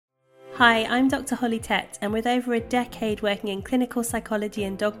Hi, I'm Dr. Holly Tett, and with over a decade working in clinical psychology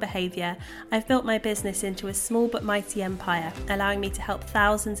and dog behaviour, I've built my business into a small but mighty empire, allowing me to help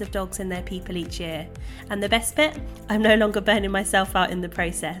thousands of dogs and their people each year. And the best bit? I'm no longer burning myself out in the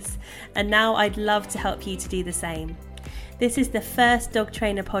process. And now I'd love to help you to do the same. This is the first dog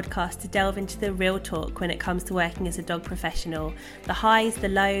trainer podcast to delve into the real talk when it comes to working as a dog professional, the highs, the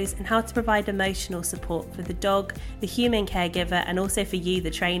lows, and how to provide emotional support for the dog, the human caregiver, and also for you, the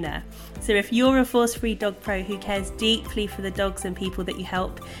trainer. So if you're a force-free dog pro who cares deeply for the dogs and people that you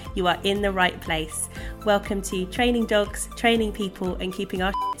help, you are in the right place. Welcome to Training Dogs, Training People, and Keeping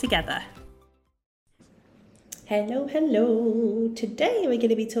Our together. Hello. Today we're going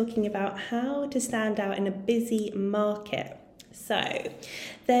to be talking about how to stand out in a busy market. So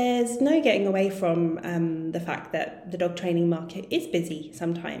there's no getting away from the fact that the dog training market is busy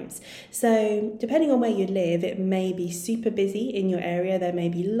sometimes. So depending on where you live, it may be super busy in your area. There may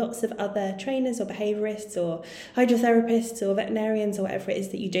be lots of other trainers or behaviourists or hydrotherapists or veterinarians or whatever it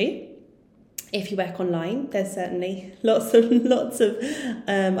is that you do. If you work online, there's certainly lots of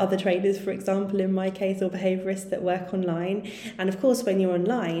other trainers, for example, in my case, or behaviourists that work online. And of course, when you're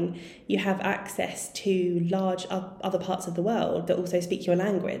online, you have access to large other parts of the world that also speak your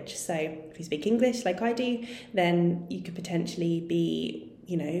language. So if you speak English like I do, then you could potentially be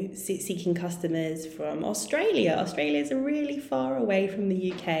seeking customers from Australia. Australia is really far away from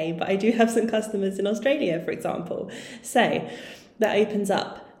the UK, but I do have some customers in Australia, for example. So that opens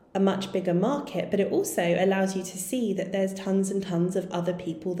up a much bigger market, but it also allows you to see that there's tons and tons of other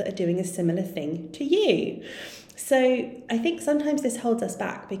people that are doing a similar thing to you. So I think sometimes this holds us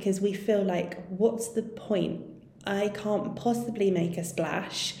back because we feel like, what's the point? I can't possibly make a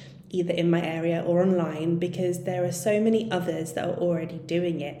splash either in my area or online because there are so many others that are already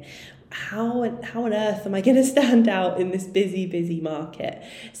doing it. How on earth am I going to stand out in this busy market?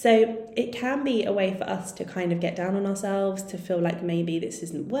 So it can be a way for us to kind of get down on ourselves, to feel like maybe this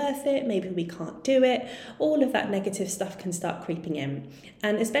isn't worth it, maybe we can't do it. All of that negative stuff can start creeping in.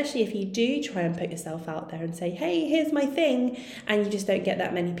 And especially if you do try and put yourself out there and say, hey, here's my thing, and you just don't get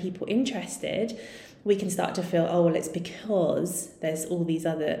that many people interested, we can start to feel, oh, well, it's because there's all these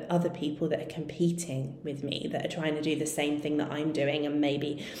other people that are competing with me, that are trying to do the same thing that I'm doing, and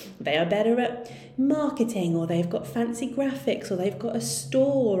maybe they are better at marketing, or they've got fancy graphics, or they've got a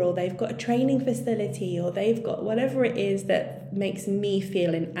store, or they've got a training facility, or they've got whatever it is that makes me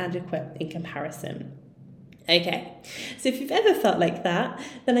feel inadequate in comparison. Okay, so if you've ever felt like that,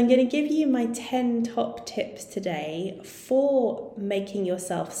 then I'm going to give you my 10 top tips today for making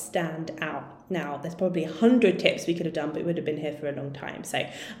yourself stand out. Now, there's probably 100 tips we could have done, but we would have been here for a long time. So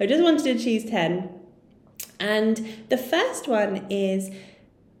I just wanted to choose 10. And the first one is,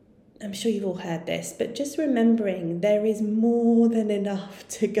 I'm sure you've all heard this, but just remembering there is more than enough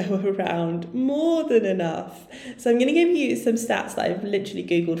to go around, more than enough. So I'm going to give you some stats that I've literally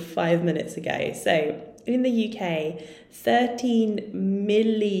Googled 5 minutes ago. So in the UK, 13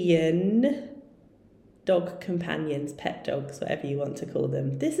 million dog companions, pet dogs, whatever you want to call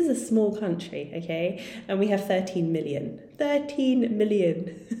them. This is a small country, okay? And we have 13 million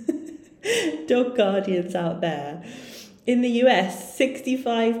dog guardians out there. In the US,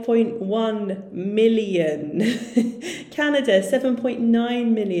 65.1 million. Canada,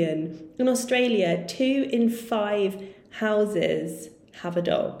 7.9 million. In Australia, 2 in 5 houses have a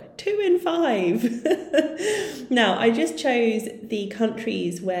dog. 2 in 5. Now, I just chose the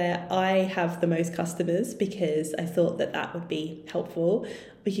countries where I have the most customers because I thought that would be helpful.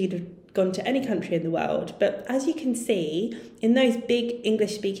 We could have gone to any country in the world. But as you can see, in those big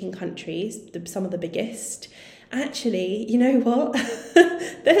English-speaking countries, some of the biggest, actually, you know what?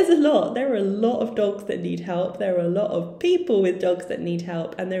 There are a lot of dogs that need help. There are a lot of people with dogs that need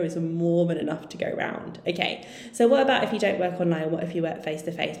help, and there is more than enough to go around. Okay, so what about if you don't work online? What if you work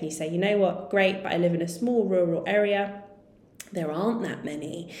face-to-face and you say, you know what, great, but I live in a small rural area. There aren't that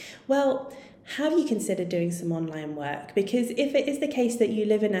many. Well, have you considered doing some online work? Because if it is the case that you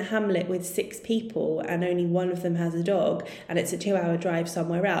live in a hamlet with 6 people and only one of them has a dog and it's a 2-hour drive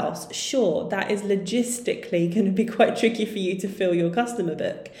somewhere else, sure, that is logistically going to be quite tricky for you to fill your customer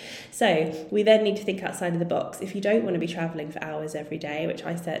book. So we then need to think outside of the box. If you don't want to be travelling for hours every day, which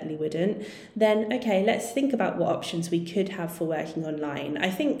I certainly wouldn't, then okay, let's think about what options we could have for working online. I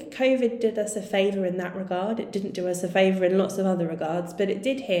think COVID did us a favour in that regard. It didn't do us a favour in lots of other regards, but it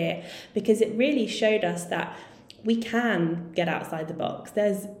did here because it really showed us that we can get outside the box.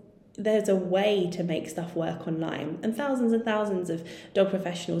 There's there's a way to make stuff work online, and thousands of dog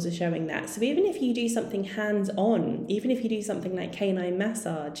professionals are showing that. So even if you do something hands-on, even if you do something like canine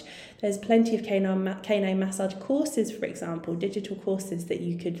massage, there's plenty of canine massage courses, for example, digital courses that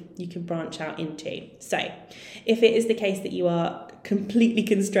you could branch out into. So if it is the case that you are completely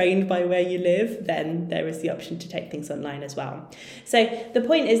constrained by where you live, then there is the option to take things online as well. So the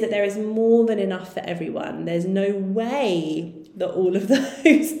point is that there is more than enough for everyone. There's no way that all of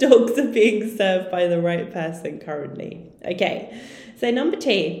those dogs are being served by the right person currently. Okay, so number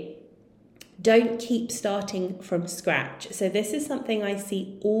 2, don't keep starting from scratch. So this is something I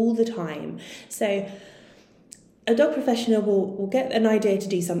see all the time. So a dog professional will get an idea to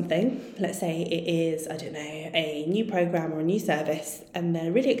do something. Let's say it is, I don't know, a new program or a new service, and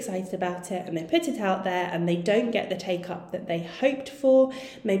they're really excited about it and they put it out there and they don't get the take up that they hoped for.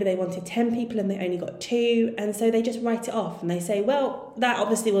 Maybe they wanted 10 people and they only got 2, and so they just write it off and they say, well, that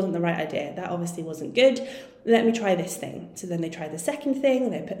obviously wasn't the right idea. That obviously wasn't good. Let me try this thing. So then they try the second thing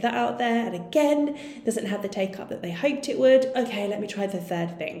and they put that out there, and again, doesn't have the take up that they hoped it would. Okay, let me try the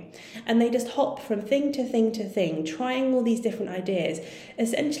third thing. And they just hop from thing to thing to thing, trying all these different ideas,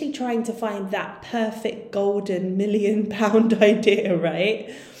 essentially trying to find that perfect golden £1 million idea,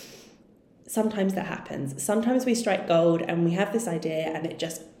 right? Sometimes that happens. Sometimes we strike gold and we have this idea and it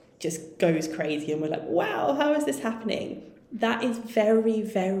just goes crazy and we're like, wow, how is this happening? That is very,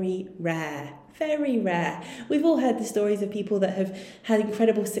 very rare. Very rare. We've all heard the stories of people that have had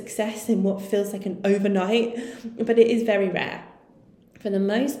incredible success in what feels like an overnight, but it is very rare. For the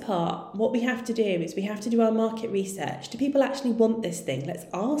most part, what we have to do is we have to do our market research. Do people actually want this thing? Let's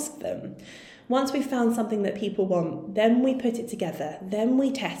ask them. Once we've found something that people want, then we put it together, then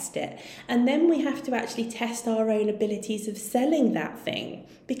we test it, and then we have to actually test our own abilities of selling that thing.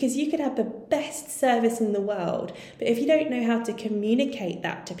 Because you could have the best service in the world, but if you don't know how to communicate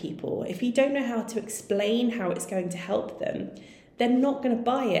that to people, if you don't know how to explain how it's going to help them, they're not going to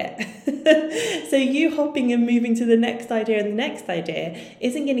buy it. So you hopping and moving to the next idea and the next idea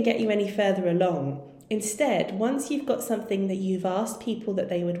isn't going to get you any further along. Instead, once you've got something that you've asked people that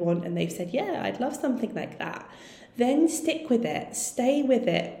they would want and they've said, yeah, I'd love something like that, then stick with it, stay with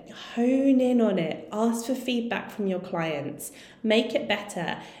it, hone in on it, ask for feedback from your clients, make it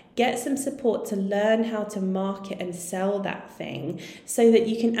better, get some support to learn how to market and sell that thing so that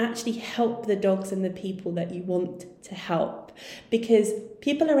you can actually help the dogs and the people that you want to help. Because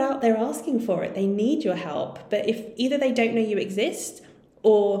people are out there asking for it, they need your help, but if either they don't know you exist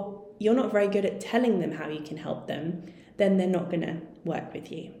or you're not very good at telling them how you can help them, then they're not going to work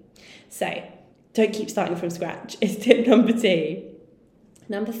with you. So don't keep starting from scratch is tip number 2.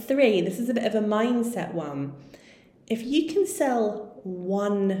 Number 3, this is a bit of a mindset one. If you can sell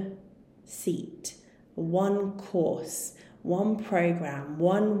one seat, one course, one program,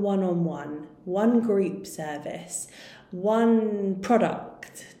 one one-on-one, one group service, one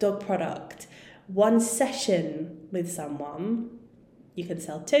product, dog product, one session with someone, you can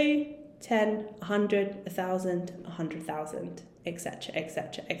sell 2, 10, 100, 1,000, 100,000, etc.,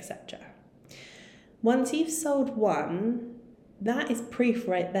 etc., etc. Once you've sold one, that is proof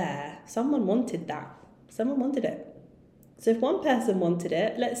right there. Someone wanted that. Someone wanted it. So if one person wanted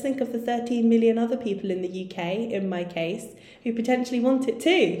it, let's think of the 13 million other people in the UK, in my case, who potentially want it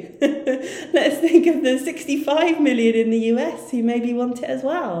too. Let's think of the 65 million in the US who maybe want it as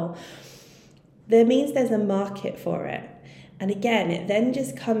well. That means there's a market for it. And again, it then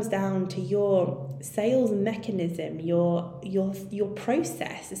just comes down to your sales mechanism, your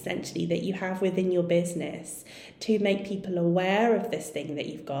process, essentially, that you have within your business to make people aware of this thing that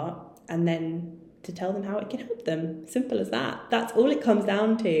you've got and then to tell them how it can help them. Simple as that. That's all it comes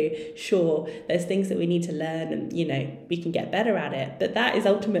down to. Sure, there's things that we need to learn and, we can get better at it. But that is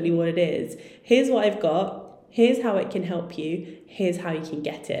ultimately what it is. Here's what I've got. Here's how it can help you. Here's how you can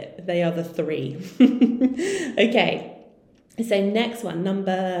get it. They are the 3. Okay. So next one,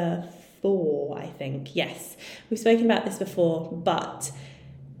 number 4, I think. Yes, we've spoken about this before, but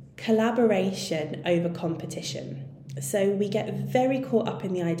collaboration over competition. So we get very caught up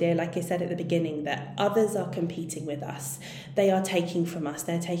in the idea, like I said at the beginning, that others are competing with us. They are taking from us.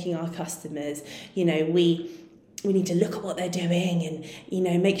 They're taking our customers. We need to look at what they're doing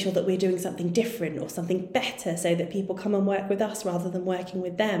and, make sure that we're doing something different or something better so that people come and work with us rather than working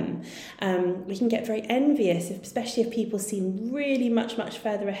with them. We can get very envious, especially if people seem really much, much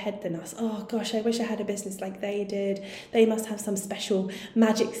further ahead than us. Oh gosh, I wish I had a business like they did. They must have some special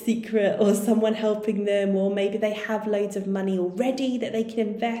magic secret or someone helping them, or maybe they have loads of money already that they can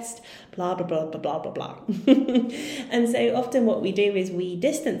invest, blah, blah, blah, blah, blah, blah, blah. And so often what we do is we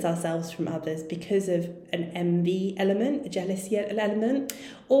distance ourselves from others because of an envy element, a jealousy element,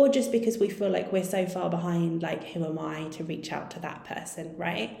 or just because we feel like we're so far behind, like, who am I to reach out to that person,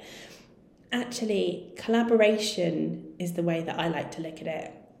 right? Actually, collaboration is the way that I like to look at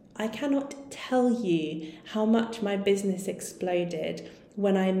it. I cannot tell you how much my business exploded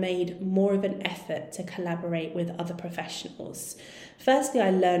when I made more of an effort to collaborate with other professionals. Firstly,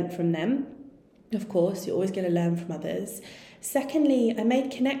 I learned from them. Of course, you're always going to learn from others. Secondly, I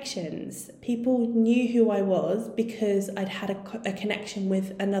made connections. People knew who I was because I'd had a connection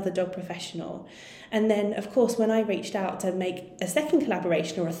with another dog professional. And then, of course, when I reached out to make a second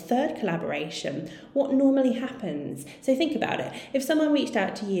collaboration or a third collaboration, what normally happens? So think about it. If someone reached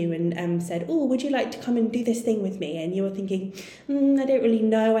out to you and said, oh, would you like to come and do this thing with me? And you were thinking, I don't really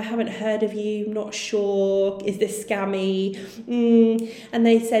know. I haven't heard of you. I'm not sure. Is this scammy? And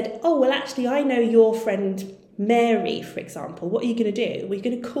they said, oh, well, actually, I know your friend Mary, for example. What are you going to do? Well, you're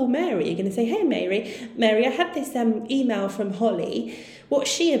going to call Mary. You're going to say, hey, Mary, I had this email from Holly. What's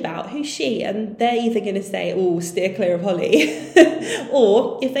she about? Who's she? And they're either going to say, oh, steer clear of Holly.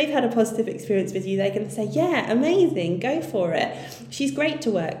 Or if they've had a positive experience with you, they're going to say, yeah, amazing, go for it. She's great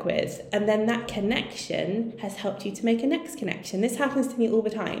to work with. And then that connection has helped you to make a next connection. This happens to me all the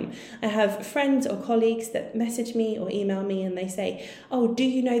time. I have friends or colleagues that message me or email me and they say, oh, do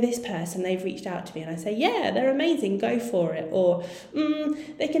you know this person? They've reached out to me. And I say, yeah, they're amazing, go for it. Or,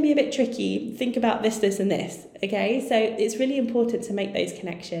 they can be a bit tricky. Think about this, this, and this. Okay, so it's really important to make those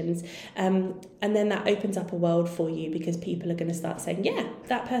connections. And then that opens up a world for you because people are going to start saying, yeah,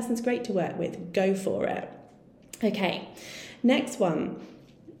 that person's great to work with, go for it. Okay, next one.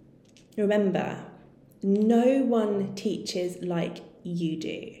 Remember, no one teaches like you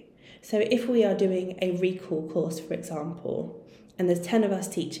do. So if we are doing a recall course, for example, and there's 10 of us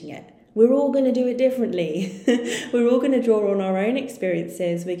teaching it, we're all going to do it differently. We're all going to draw on our own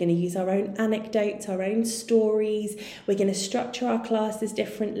experiences. We're going to use our own anecdotes, our own stories. We're going to structure our classes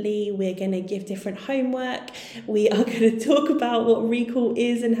differently. We're going to give different homework. We are going to talk about what recall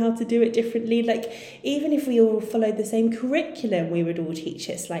is and how to do it differently. Like, even if we all followed the same curriculum, we would all teach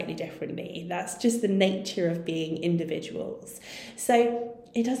it slightly differently. That's just the nature of being individuals. So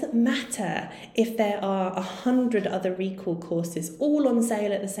it doesn't matter if there are 100 other recall courses all on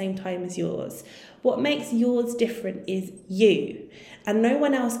sale at the same time as yours. What makes yours different is you. And no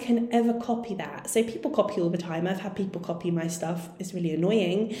one else can ever copy that. So people copy all the time. I've had people copy my stuff. It's really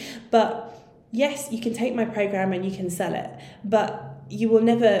annoying. But yes, you can take my program and you can sell it. But you will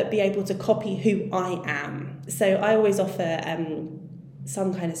never be able to copy who I am. So I always offer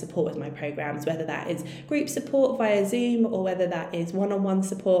some kind of support with my programs, whether that is group support via Zoom or whether that is one-on-one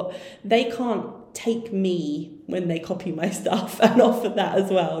support. They can't take me when they copy my stuff and offer that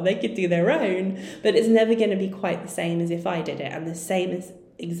as well. They could do their own, but it's never going to be quite the same as if I did it, and the same is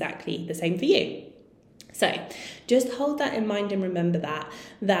exactly the same for you. So just hold that in mind and remember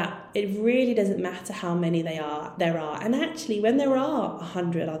that it really doesn't matter how many there are. And actually, when there are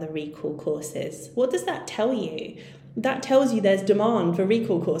 100 other recall courses, what does that tell you? That tells you there's demand for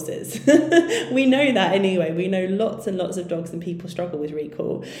recall courses. We know that anyway. We know lots and lots of dogs and people struggle with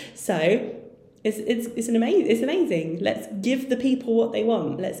recall. So it's amazing. Let's give the people what they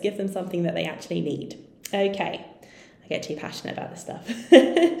want. Let's give them something that they actually need. Okay, I get too passionate about this stuff.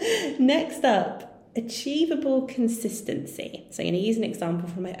 Next up, achievable consistency. So I'm going to use an example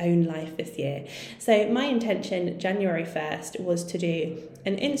from my own life this year. So my intention January 1st was to do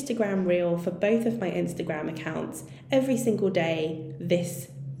an Instagram reel for both of my Instagram accounts every single day this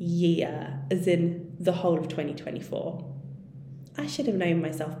year, as in the whole of 2024. I should have known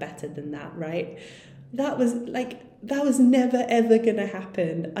myself better than that, right? That was never ever gonna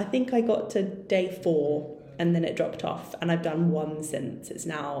happen. I think I got to day 4 and then it dropped off, and I've done one since. It's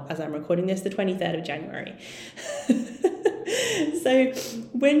now, as I'm recording this, the 23rd of January. So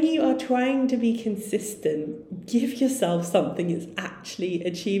when you are trying to be consistent, give yourself something that's actually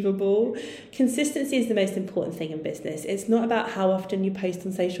achievable. Consistency is the most important thing in business. It's not about how often you post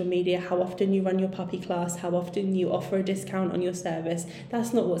on social media, how often you run your puppy class, how often you offer a discount on your service.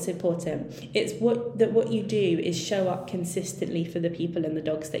 That's not what's important. It's what you do is show up consistently for the people and the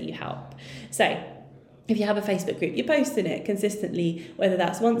dogs that you help. So if you have a Facebook group, you're posting it consistently, whether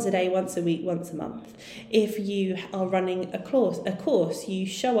that's once a day, once a week, once a month. If you are running a course, you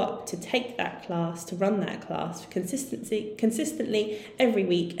show up to take that class, to run that class consistently every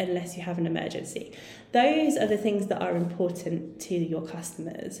week, unless you have an emergency. Those are the things that are important to your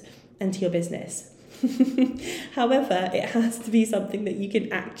customers and to your business. However, it has to be something that you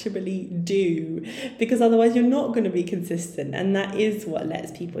can actually do, because otherwise you're not going to be consistent, and that is what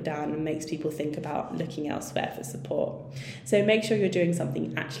lets people down and makes people think about looking elsewhere for support. So make sure you're doing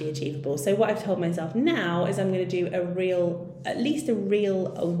something actually achievable. So what I've told myself now is I'm going to do at least a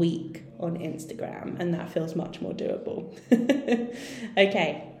reel a week on Instagram, and that feels much more doable.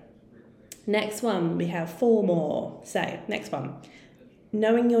 Okay, next one, we have 4 more. So next one,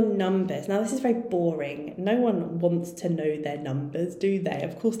 knowing your numbers. Now, this is very boring. No one wants to know their numbers, do they?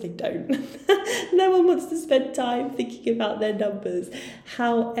 Of course they don't. No one wants to spend time thinking about their numbers.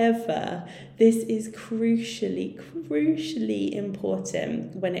 However, this is crucially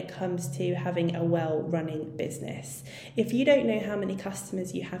important when it comes to having a well-running business. If you don't know how many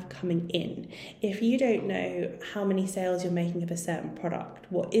customers you have coming in, if you don't know how many sales you're making of a certain product,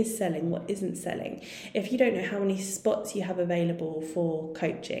 what is selling, what isn't selling, if you don't know how many spots you have available for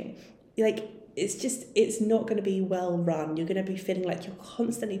coaching, it's not going to be well run. You're going to be feeling like you're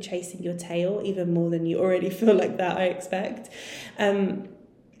constantly chasing your tail, even more than you already feel like that, I expect.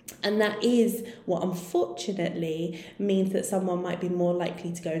 And that is what unfortunately means that someone might be more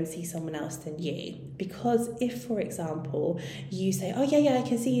likely to go and see someone else than you. Because if, for example, you say, oh yeah, I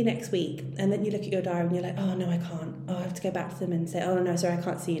can see you next week, and then you look at your diary and you're like, oh no, I can't. Oh, I have to go back to them and say, oh no, sorry, I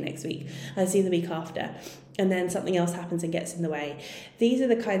can't see you next week. I'll see you the week after. And then something else happens and gets in the way. These are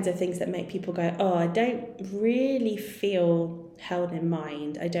the kinds of things that make people go, oh, I don't really feel held in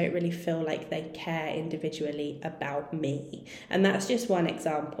mind. I don't really feel like they care individually about me. And that's just one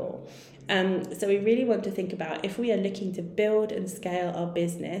example. So we really want to think about, if we are looking to build and scale our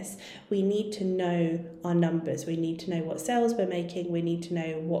business, we need to know our numbers. We need to know what sales we're making. We need to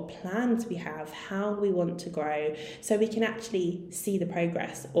know what plans we have, how we want to grow, so we can actually see the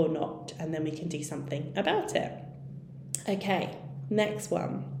progress or not, and then we can do something about it. Okay, next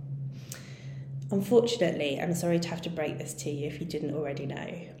one. Unfortunately, I'm sorry to have to break this to you if you didn't already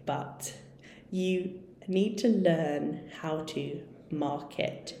know, but you need to learn how to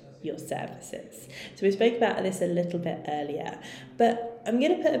market your services. So we spoke about this a little bit earlier, but I'm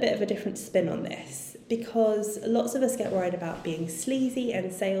going to put a bit of a different spin on this, because lots of us get worried about being sleazy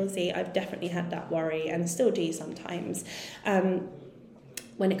and salesy. I've definitely had that worry and still do sometimes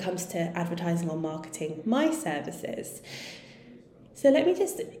when it comes to advertising or marketing my services. So let me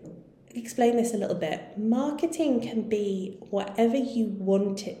just explain this a little bit. Marketing can be whatever you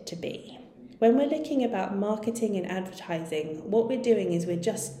want it to be. When we're looking about marketing and advertising, what we're doing is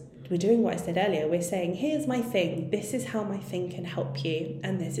we're doing what I said earlier. We're saying, here's my thing, this is how my thing can help you,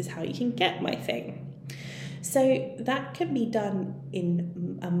 and this is how you can get my thing. So that can be done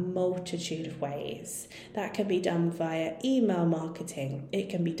in a multitude of ways. That can be done via email marketing. It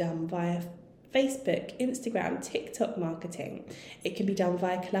can be done via Facebook, Instagram, TikTok marketing. It can be done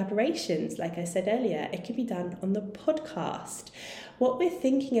via collaborations, like I said earlier. It can be done on the podcast. What we're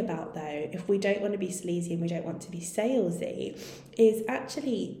thinking about, though, if we don't want to be sleazy and we don't want to be salesy, is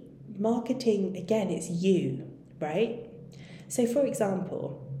actually marketing, again, it's you, right? So, for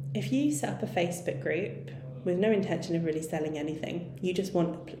example, if you set up a Facebook group with no intention of really selling anything, you just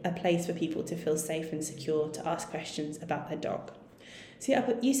want a place for people to feel safe and secure to ask questions about their dog.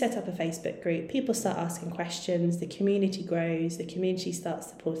 So you set up a Facebook group, people start asking questions, the community grows, the community starts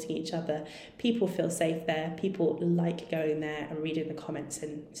supporting each other, people feel safe there, people like going there and reading the comments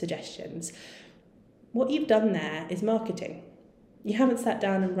and suggestions. What you've done there is marketing. You haven't sat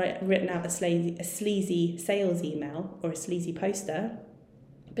down and written out a sleazy sales email or a sleazy poster,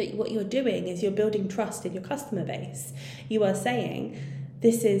 but what you're doing is you're building trust in your customer base. You are saying,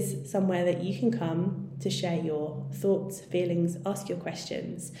 this is somewhere that you can come to share your thoughts, feelings, ask your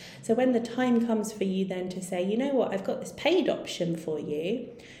questions. So when the time comes for you then to say, you know what, I've got this paid option for you,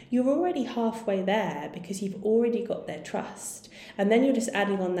 you're already halfway there because you've already got their trust. And then you're just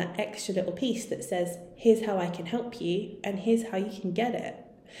adding on that extra little piece that says, here's how I can help you and here's how you can get it.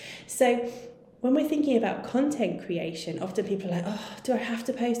 So when we're thinking about content creation, often people are like, oh, do I have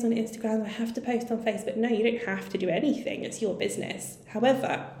to post on Instagram? Do I have to post on Facebook? No, you don't have to do anything. It's your business.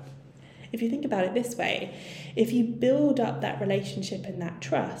 However, if you think about it this way, if you build up that relationship and that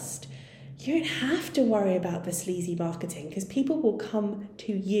trust, you don't have to worry about the sleazy marketing because people will come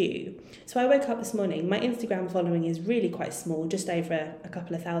to you. So I woke up this morning, my Instagram following is really quite small, just over a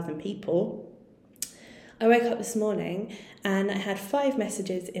couple of thousand people. I woke up this morning and I had 5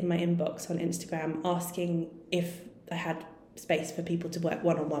 messages in my inbox on Instagram asking if I had space for people to work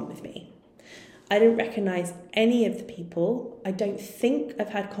one-on-one with me. I didn't recognise any of the people. I don't think I've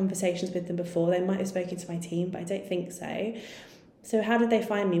had conversations with them before. They might have spoken to my team, but I don't think so. So how did they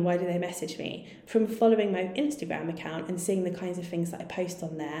find me? Why did they message me? From following my Instagram account and seeing the kinds of things that I post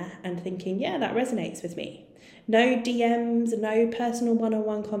on there and thinking, yeah, that resonates with me. No DMs, no personal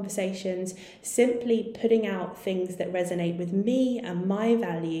one-on-one conversations, simply putting out things that resonate with me and my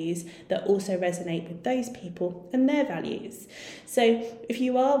values that also resonate with those people and their values. So if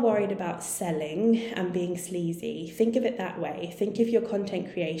you are worried about selling and being sleazy, think of it that way. Think of your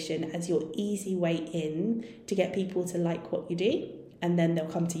content creation as your easy way in to get people to like what you do, and then they'll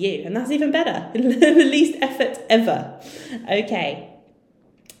come to you. And that's even better. The least effort ever. Okay,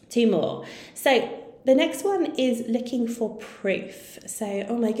 2 more. So the next one is looking for proof. So,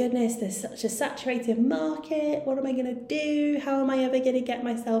 oh my goodness, there's such a saturated market. What am I going to do? How am I ever going to get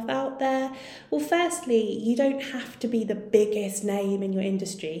myself out there? Well, firstly, you don't have to be the biggest name in your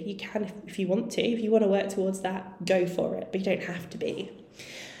industry. You can if you want to. If you want to work towards that, go for it. But you don't have to be.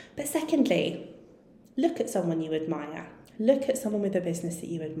 But secondly, look at someone you admire. Look at someone with a business that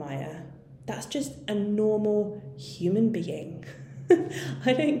you admire. That's just a normal human being.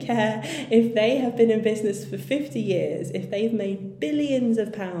 I don't care if they have been in business for 50 years, if they've made billions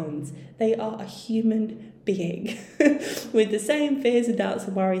of pounds, they are a human being with the same fears and doubts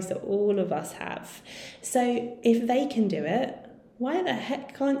and worries that all of us have. So if they can do it, why the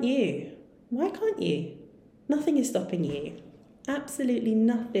heck can't you? Why can't you? Nothing is stopping you. Absolutely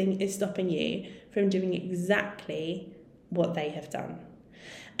nothing is stopping you from doing exactly what they have done.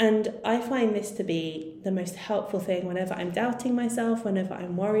 And I find this to be the most helpful thing whenever I'm doubting myself, whenever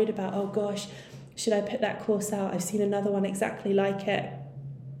I'm worried about, oh gosh, should I put that course out? I've seen another one exactly like it.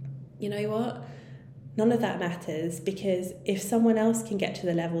 You know what? None of that matters, because if someone else can get to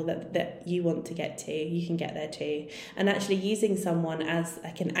the level that you want to get to, you can get there too. And actually using someone as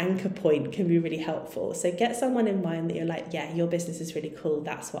like an anchor point can be really helpful. So get someone in mind that you're like, yeah, your business is really cool.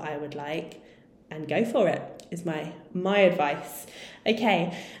 That's what I would like. And go for it is my advice.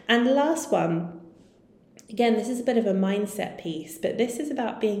 Okay, and the last one, again, this is a bit of a mindset piece, but this is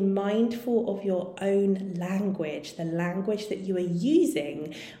about being mindful of your own language, the language that you are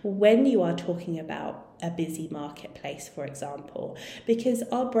using when you are talking about a busy marketplace, for example, because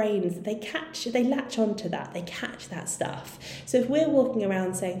our brains, they latch onto that, they catch that stuff. So if we're walking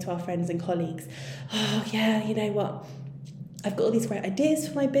around saying to our friends and colleagues, oh yeah, you know what, I've got all these great ideas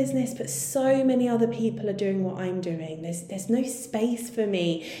for my business, but so many other people are doing what I'm doing. There's no space for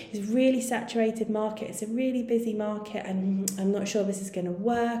me. It's a really saturated market. It's a really busy market, and I'm not sure this is going to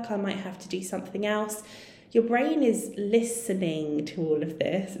work. I might have to do something else. Your brain is listening to all of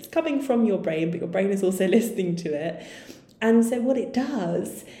this. It's coming from your brain, but your brain is also listening to it. And so what it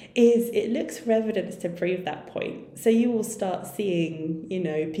does is it looks for evidence to prove that point. So you will start seeing,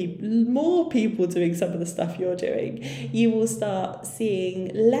 more people doing some of the stuff you're doing. You will start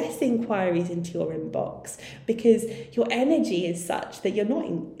seeing less inquiries into your inbox because your energy is such that you're not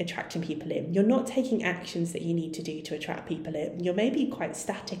attracting people in. You're not taking actions that you need to do to attract people in. You're maybe quite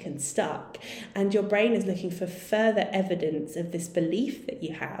static and stuck. And your brain is looking for further evidence of this belief that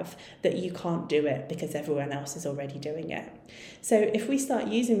you have that you can't do it because everyone else is already doing it. So if we start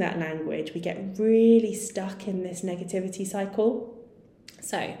using that language, we get really stuck in this negativity cycle.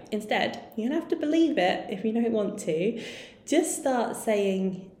 So instead, you don't have to believe it if you don't want to. Just start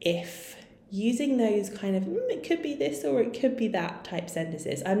saying if, using those kind of, it could be this or it could be that type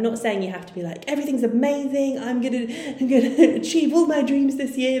sentences. I'm not saying you have to be like, everything's amazing, I'm gonna achieve all my dreams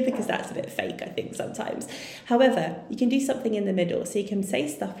this year, because that's a bit fake, I think, sometimes. However, you can do something in the middle. So you can say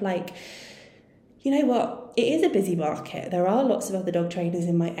stuff like, you know what, it is a busy market. There are lots of other dog trainers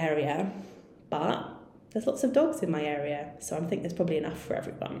in my area, but there's lots of dogs in my area, so I think there's probably enough for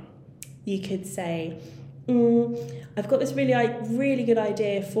everyone. You could say, I've got this really good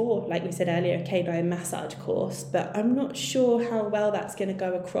idea for, like we said earlier, a canine massage course, but I'm not sure how well that's going to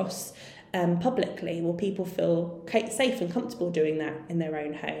go across publicly. Will people feel safe and comfortable doing that in their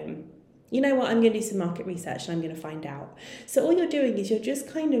own home? You know what, I'm going to do some market research and I'm going to find out. So all you're doing is you're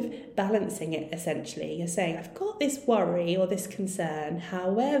just kind of balancing it, essentially. You're saying, I've got this worry or this concern.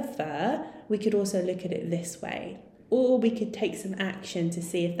 However, we could also look at it this way. Or we could take some action to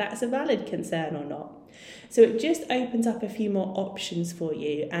see if that's a valid concern or not. So it just opens up a few more options for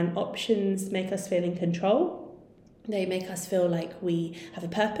you. And options make us feel in control. They make us feel like we have a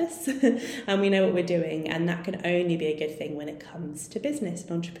purpose and we know what we're doing, and that can only be a good thing when it comes to business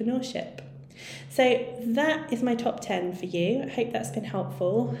and entrepreneurship. So that is my top 10 for you. I hope that's been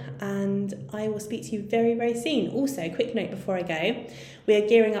helpful, and I will speak to you very, very soon. Also, quick note before I go, we are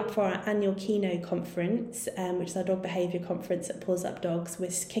gearing up for our annual Kino conference, which is our dog behaviour conference at Pulls Up Dogs.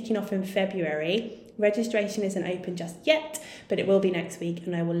 We're kicking off in February. Registration isn't open just yet, but it will be next week,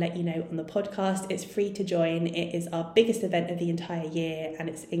 and I will let you know on the podcast. It's free to join. It is our biggest event of the entire year, and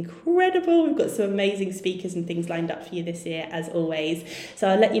it's incredible. We've got some amazing speakers and things lined up for you this year, as always. So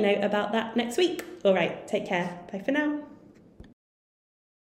I'll let you know about that next week. All right, take care. Bye for now.